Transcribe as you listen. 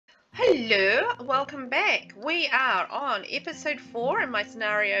Hello, welcome back. We are on episode 4 in my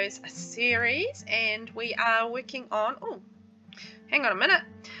scenarios series, and we are working on, hang on a minute.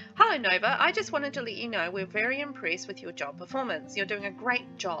 Hello Nova, I just wanted to let you know we're very impressed with your job performance. You're doing a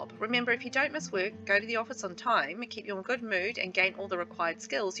great job. Remember, if you don't miss work, go to the office on time, keep you in good mood, and gain all the required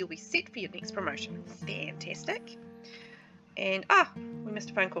skills, you'll be set for your next promotion. Fantastic. And, we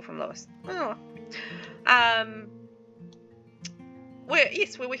missed a phone call from Lewis.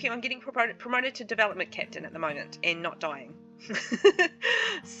 We're working on getting promoted to development captain at the moment and not dying.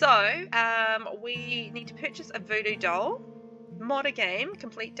 So, we need to purchase a voodoo doll, mod a game,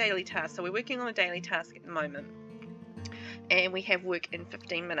 complete daily task. So we're working on a daily task at the moment. And we have work in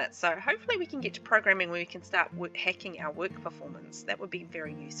 15 minutes. So hopefully we can get to programming where we can start hacking our work performance. That would be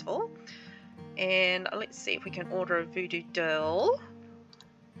very useful. And let's see if we can order a voodoo doll.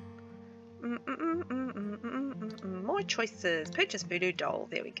 More choices. Purchase voodoo doll.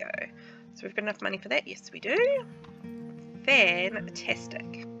 There we go. So we've got enough money for that. Yes, we do.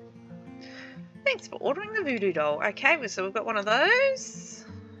 Fantastic. Thanks for ordering the voodoo doll. Okay, so we've got one of those.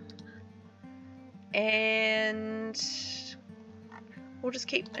 And we'll just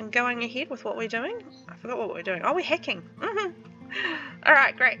keep going ahead with what we're doing. I forgot what we're doing. Oh, we're hacking.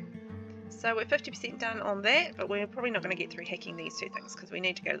 Alright, great. So we're 50% done on that, but we're probably not going to get through hacking these two things because we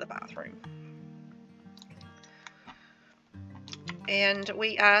need to go to the bathroom. And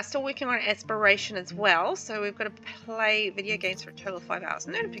we are still working on aspiration as well, so we've got to play video games for a total of 5 hours.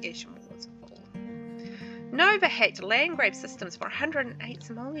 Notification was full. Nova hacked land grab systems for 108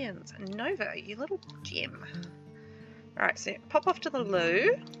 simoleons. Nova, you little gem. Alright, so pop off to the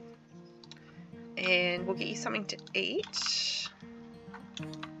loo, and we'll get you something to eat.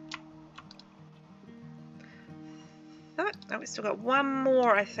 Oh, we've still got one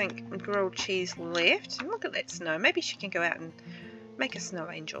more, I think, grilled cheese left. And look at that snow. Maybe she can go out and make a snow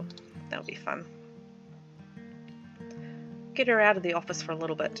angel. That'll be fun. Get her out of the office for a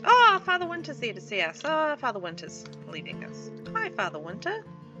little bit. Oh, Father Winter's there to see us. Oh, Father Winter's leaving us. Hi, Father Winter.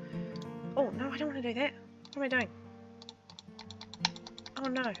 Oh, no, I don't want to do that. What am I doing? Oh,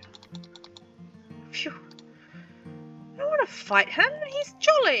 no. Phew. I don't want to fight him. He's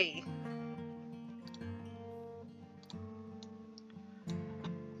jolly.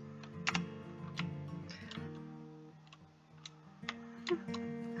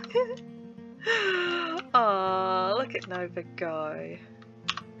 Oh, look at Nova go.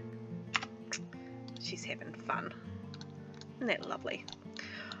 She's having fun. Isn't that lovely?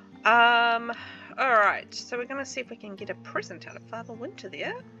 Alright, so we're going to see if we can get a present out of Father Winter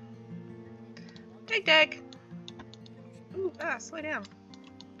there. Dag dag. Ooh, slow down.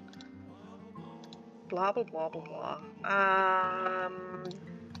 Blah blah blah blah blah.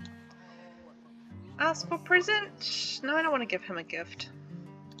 Ask for present? No, I don't want to give him a gift.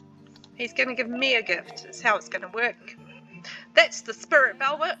 He's going to give me a gift. That's how it's going to work. That's the spirit,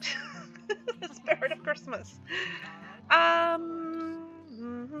 Velvet. The spirit of Christmas. Might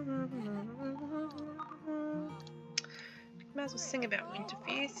as well sing about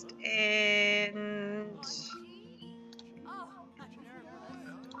Winterfest and...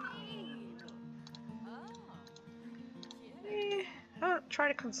 Oh, try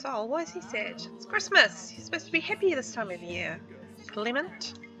to console. Why is he sad? It's Christmas. He's supposed to be happy this time of year.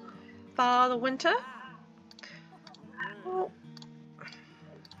 Clement. Father Winter. Oh.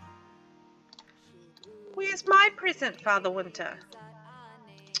 Where's my present, Father Winter?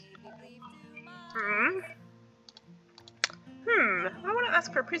 I want to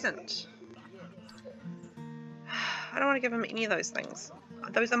ask for a present. I don't want to give him any of those things.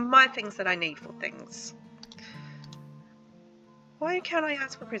 Those are my things that I need for things. Why can't I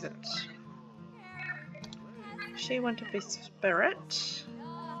ask for a present? She wanted to be spirit.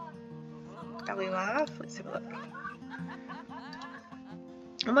 Belly laugh. Let's have a look.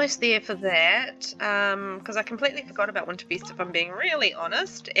 Almost there for that, because I completely forgot about Winterfest, if I'm being really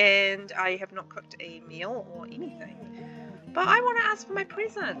honest, and I have not cooked a meal or anything. But I want to ask for my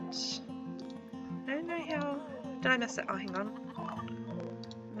present. I don't know how. Did I miss it? Oh, hang on.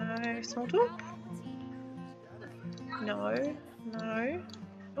 No, small talk. No. No.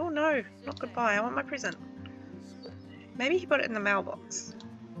 Oh no, not goodbye. I want my present. Maybe he put it in the mailbox.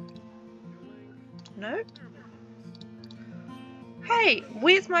 No. Hey,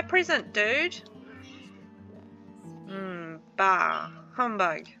 where's my present, dude? Bah.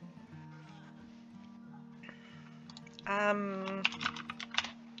 Humbug.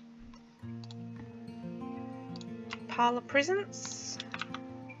 Pile of presents.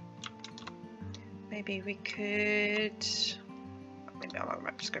 Maybe we could... Maybe I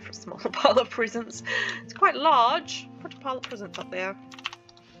might just go for a smaller pile of presents. It's quite large. Put a pile of presents up there.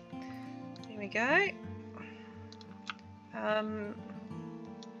 go.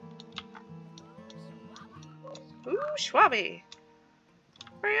 Ooh, Schwabby.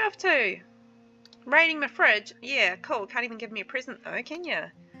 Where are you off to? Raiding my fridge? Yeah, cool. Can't even give me a present though, can ya?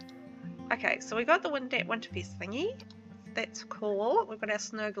 Okay, so we got the Winterfest thingy. That's cool. We've got our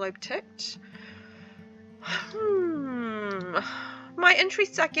snow globe ticked. My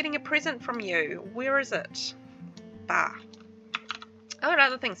interests are getting a present from you. Where is it? Bah. I got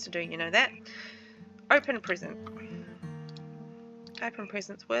other things to do, you know that. Open present. Open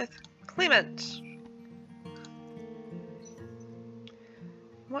presents with Clement.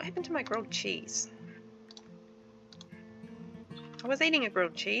 What happened to my grilled cheese? I was eating a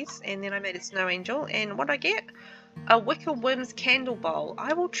grilled cheese and then I made a snow angel, and what did I get? A Wicker Whims candle bowl.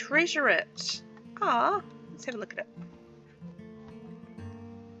 I will treasure it. Ah, let's have a look at it.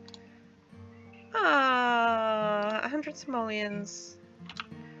 Ah, 100 simoleons.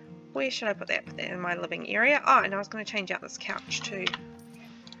 Where should I put that? Put that in my living area. Oh, and I was going to change out this couch too.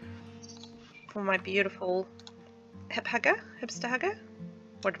 For my beautiful hipster hugger,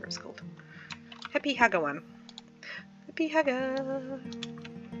 whatever it's called. Hippie hugger one. Hippie hugger.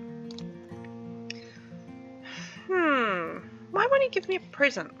 Why won't he give me a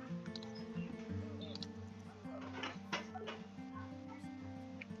present?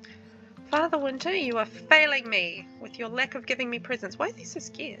 Father Winter, you are failing me with your lack of giving me presents. Why is he so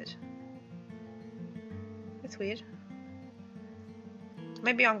scared? That's weird.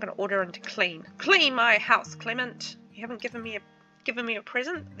 Maybe I'm going to order him to clean. Clean my house, Clement. You haven't given me a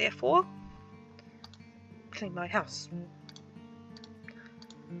present, therefore clean my house.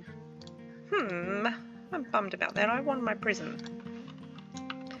 I'm bummed about that. I wanted my present.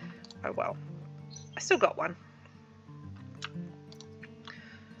 Oh well. I still got one.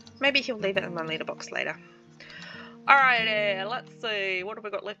 Maybe he'll leave it in my letterbox later. Alright, let's see. What have we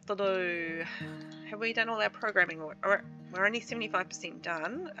got left to do? Have we done all our programming? We're only 75%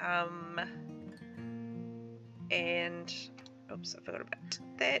 done. And oops, I forgot about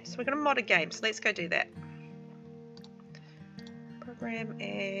that. So we're going to mod a game. So let's go do that. Program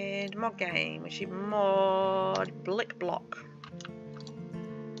and mod game. We should mod Blick Block.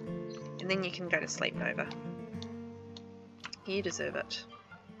 And then you can go to sleep, Nova. You deserve it.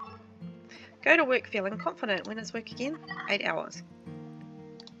 Go to work feeling confident. When is work again? 8 hours.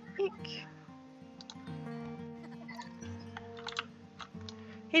 Heck.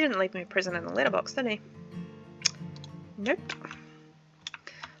 He didn't leave me a present in the letterbox, did he? Nope.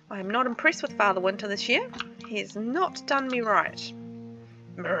 I am not impressed with Father Winter this year. He has not done me right.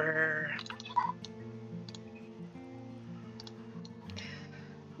 Brrr.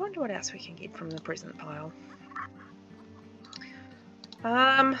 I wonder what else we can get from the present pile.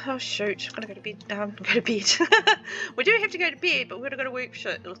 Oh shoot, I'm gonna go to bed. Go to bed. We do have to go to bed, but we're gonna go to work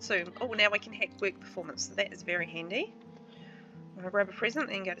soon. Oh, now we can hack work performance, so that is very handy. I'm gonna grab a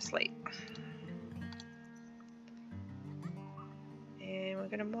present and go to sleep. And we're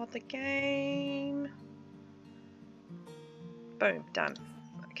gonna mod the game. Boom, done.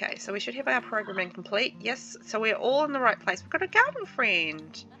 Okay, so we should have our programming complete. Yes, so we're all in the right place. We've got a garden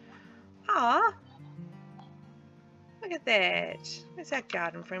friend. Ah. Look at that. That's our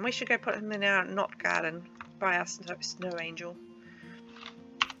garden friend. We should go put him in our not garden by our snow angel.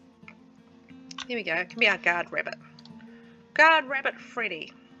 There we go. It can be our guard rabbit. Guard rabbit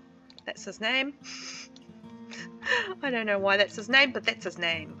Freddy. That's his name. I don't know why that's his name, but that's his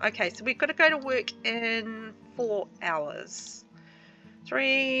name. Okay, so we've got to go to work in 4 hours.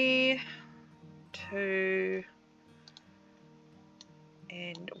 3, 2,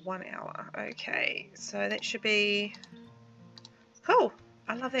 and 1 hour. Okay, so that should be cool.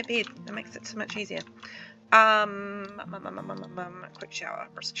 I love that bed. It makes it so much easier. Quick shower,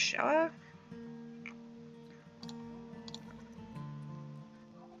 brisk shower.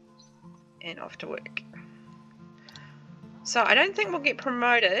 And off to work. So I don't think we'll get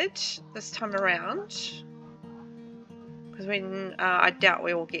promoted this time around, because I doubt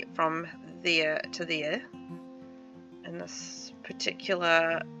we will get from there to there in this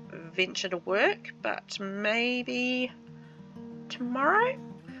particular venture to work, but maybe tomorrow?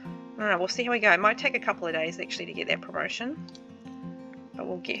 I don't know, we'll see how we go. It might take a couple of days actually to get that promotion, but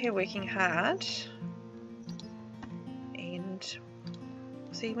we'll get her working hard and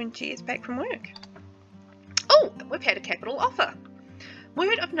see when she gets back from work. Oh, we've had a capital offer.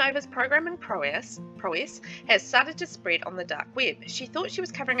 Word of Nova's programming prowess has started to spread on the dark web. She thought she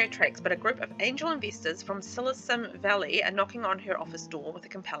was covering her tracks, but a group of angel investors from Silicon Valley are knocking on her office door with a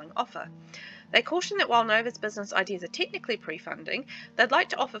compelling offer. They caution that while Nova's business ideas are technically pre-funding, they'd like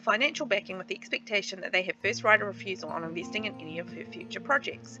to offer financial backing with the expectation that they have first right of refusal on investing in any of her future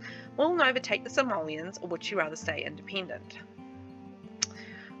projects. Will Nova take the simoleons, or would she rather stay independent?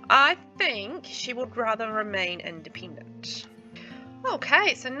 I think she would rather remain independent.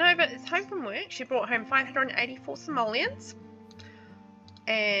 Okay, so Nova is home from work. She brought home 584 simoleons.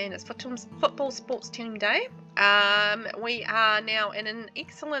 And it's football sports team day. We are now in an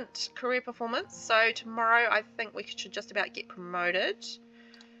excellent career performance. So tomorrow I think we should just about get promoted.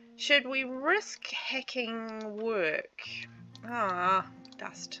 Should we risk hacking work? Ah,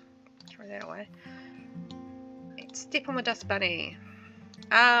 dust. Throw that away. Step on the dust bunny.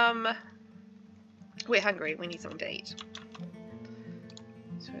 We're hungry. We need something to eat.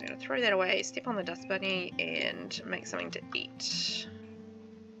 So we're going to throw that away, step on the dust bunny, and make something to eat.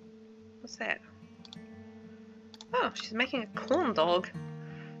 What's that? Oh, she's making a corn dog.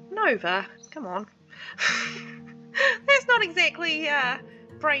 Nova, come on. That's not exactly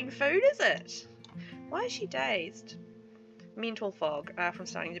brain food, is it? Why is she dazed? Mental fog from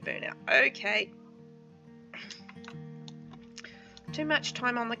starting to burn out. Okay. Too much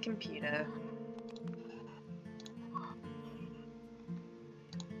time on the computer.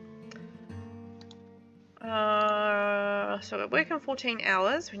 So we're working 14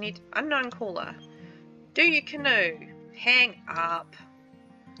 hours. We need unknown caller. Do you canoe? Hang up.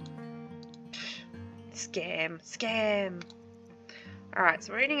 Scam. Alright,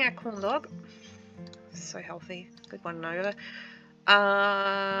 so we're eating our corn dog. So healthy. Good one, Nova.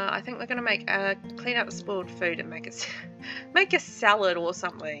 I think we're going to clean up the spoiled food and make a salad or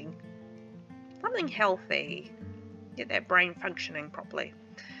something. Something healthy. Get that brain functioning properly.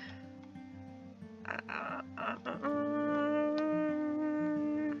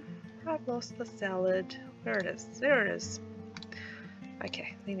 I've lost the salad. There it is. There it is.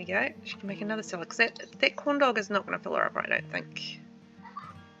 Okay, there we go. She can make another salad because that corn dog is not going to fill her up, I don't think.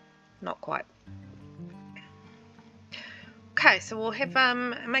 Not quite. Okay, so we'll have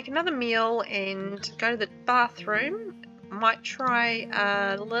make another meal and go to the bathroom. Might try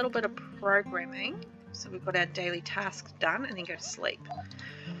a little bit of programming, so we've got our daily tasks done, and then go to sleep.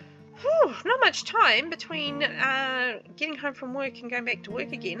 Whew, not much time between getting home from work and going back to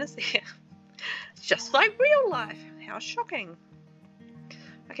work again, is there? It's just like real life. How shocking.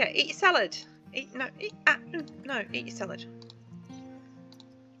 Okay, eat your salad. Eat your salad.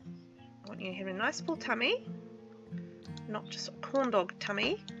 I want you to have a nice full tummy. Not just a corn dog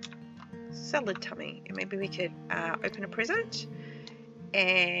tummy. Salad tummy. And maybe we could open a present. And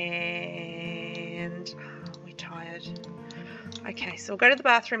we're tired. Okay, so we'll go to the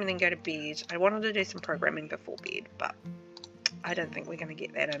bathroom and then go to bed. I wanted to do some programming before bed, but I don't think we're going to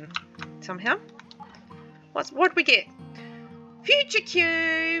get that in somehow. What'd we get? Future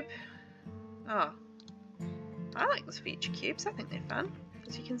Cube! Oh. I like those future cubes. I think they're fun.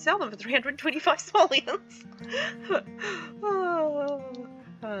 Because you can sell them for 325 simoleons. Oh,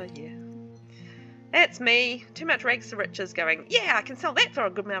 yeah. That's me. Too much rags to riches going, yeah, I can sell that for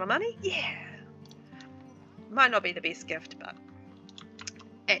a good amount of money. Yeah. Might not be the best gift, but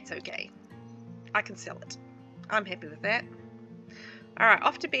it's okay. I can sell it. I'm happy with that. Alright,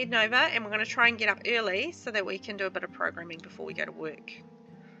 off to bed, Nova, and we're going to try and get up early so that we can do a bit of programming before we go to work.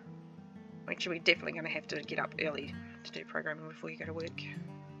 Actually, we're definitely going to have to get up early to do programming before you go to work.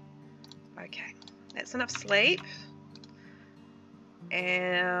 Okay, that's enough sleep.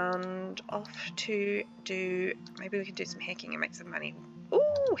 And off to do, maybe we can do some hacking and make some money.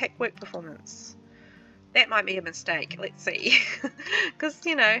 Ooh, hack work performance. That might be a mistake. Let's see. Because,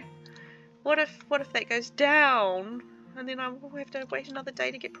 you know, what if that goes down and then I will have to wait another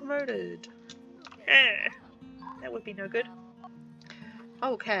day to get promoted? That would be no good.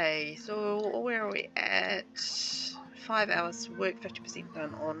 Okay, so where are we at? 5 hours to work, 50%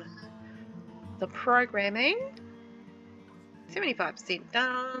 done on the programming. 75%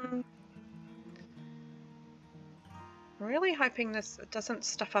 done. I'm really hoping this doesn't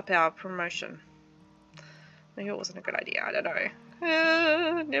stuff up our promotion. Maybe it wasn't a good idea, I don't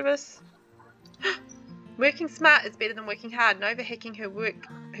know. Nervous. Working smart is better than working hard. Nova hacking her work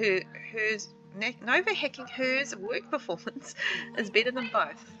performance is better than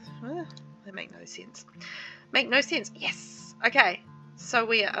both. They make no sense. Make no sense. Yes. Okay. So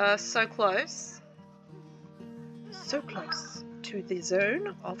we are so close. So close to the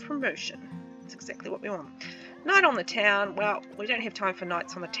zone of promotion. That's exactly what we want. Night on the town. Well, we don't have time for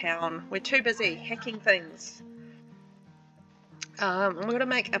nights on the town. We're too busy hacking things. We're going to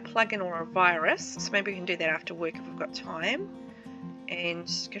make a plugin or a virus, so maybe we can do that after work if we've got time. And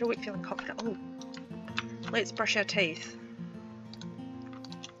go to work feeling confident. Oh, let's brush our teeth.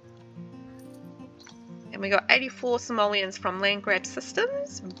 And we got 84 simoleons from Land Grab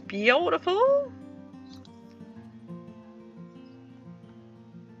Systems. Beautiful.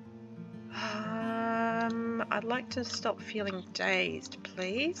 I'd like to stop feeling dazed,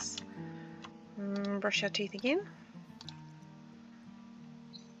 please. Brush our teeth again.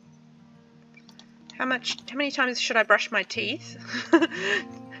 How many times should I brush my teeth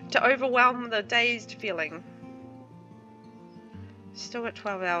to overwhelm the dazed feeling? Still got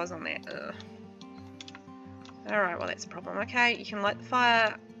 12 hours on that. Ugh. Alright, well that's a problem. Okay, you can light the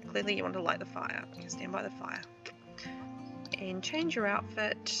fire. Clearly you want to light the fire. You can stand by the fire. And change your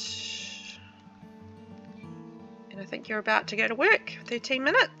outfit. And I think you're about to go to work. 13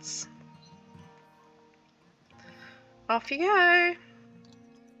 minutes. Off you go.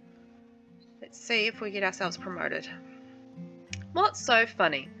 Let's see if we get ourselves promoted. What's so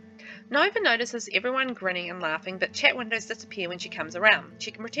funny? Nova notices everyone grinning and laughing, but chat windows disappear when she comes around.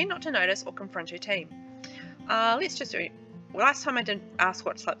 She can pretend not to notice or confront her team. Let's just do it. Last time I didn't ask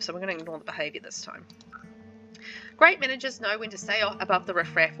what's up, so we're going to ignore the behaviour this time. Great managers know when to stay above the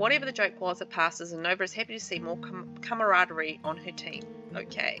riffraff. Whatever the joke was, it passes, and Nova is happy to see more camaraderie on her team.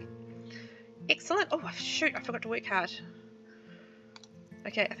 Okay. Excellent. Oh, shoot, I forgot to work hard.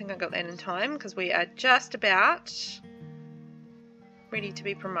 Okay, I think I got that in time, because we are just about ready to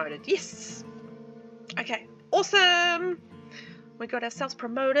be promoted. Yes! Okay, awesome! We got ourselves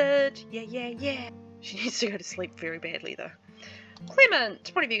promoted. Yeah, yeah, yeah. She needs to go to sleep very badly, though.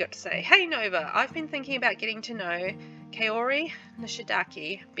 Clement, what have you got to say? Hey Nova, I've been thinking about getting to know Kaori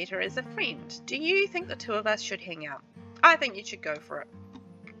Nishidaki better as a friend. Do you think the two of us should hang out? I think you should go for it.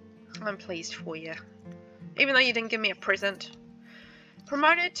 I'm pleased for you. Even though you didn't give me a present.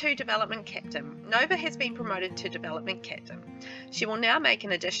 Promoted to Development Captain. Nova has been promoted to Development Captain. She will now make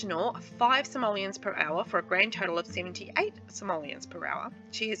an additional 5 simoleons per hour for a grand total of 78 simoleons per hour.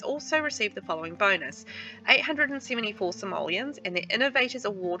 She has also received the following bonus: 874 simoleons and the Innovators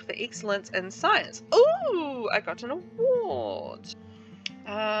Award for Excellence in Science. Ooh, I got an award.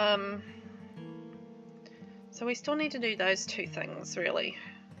 So we still need to do those 2 things, really.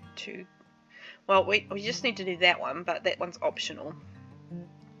 Well, we just need to do that one, but that one's optional.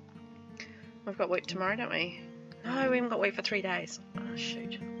 We've got work tomorrow, don't we? No, we haven't got work for 3 days. Oh,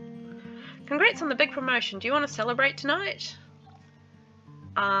 shoot. Congrats on the big promotion. Do you want to celebrate tonight?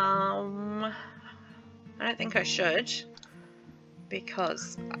 I don't think I should.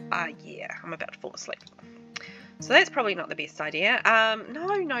 Because, yeah, I'm about to fall asleep. So that's probably not the best idea. No,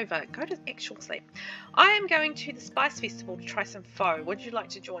 Nova, go to actual sleep. I am going to the Spice Festival to try some pho. Would you like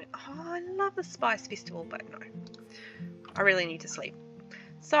to join? Oh, I love the Spice Festival, but no. I really need to sleep.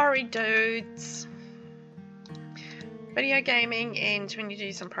 Sorry, dudes. Video gaming, and we need to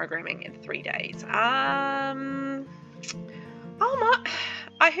do some programming in 3 days. Oh my!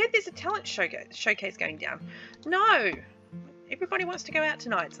 I heard there's a talent showcase going down. No! Everybody wants to go out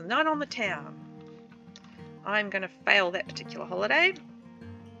tonight. It's the night on the town. I'm going to fail that particular holiday.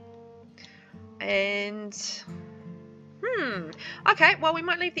 And... Okay, well we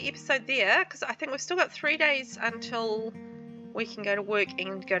might leave the episode there, because I think we've still got 3 days until we can go to work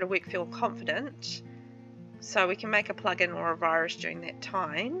and go to work feel confident. So we can make a plugin or a virus during that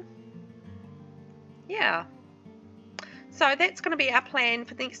time. Yeah. So that's going to be our plan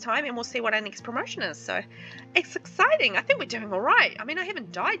for next time, and we'll see what our next promotion is. So it's exciting. I think we're doing all right. I mean, I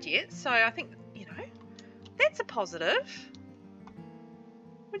haven't died yet, so I think, you know, that's a positive.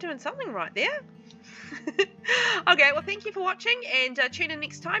 We're doing something right there. Okay, well, thank you for watching, and tune in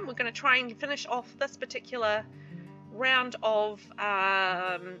next time. We're going to try and finish off this particular round of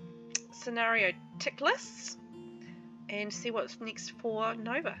scenario tick lists and see what's next for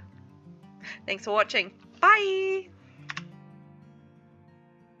Nova. Thanks for watching. Bye!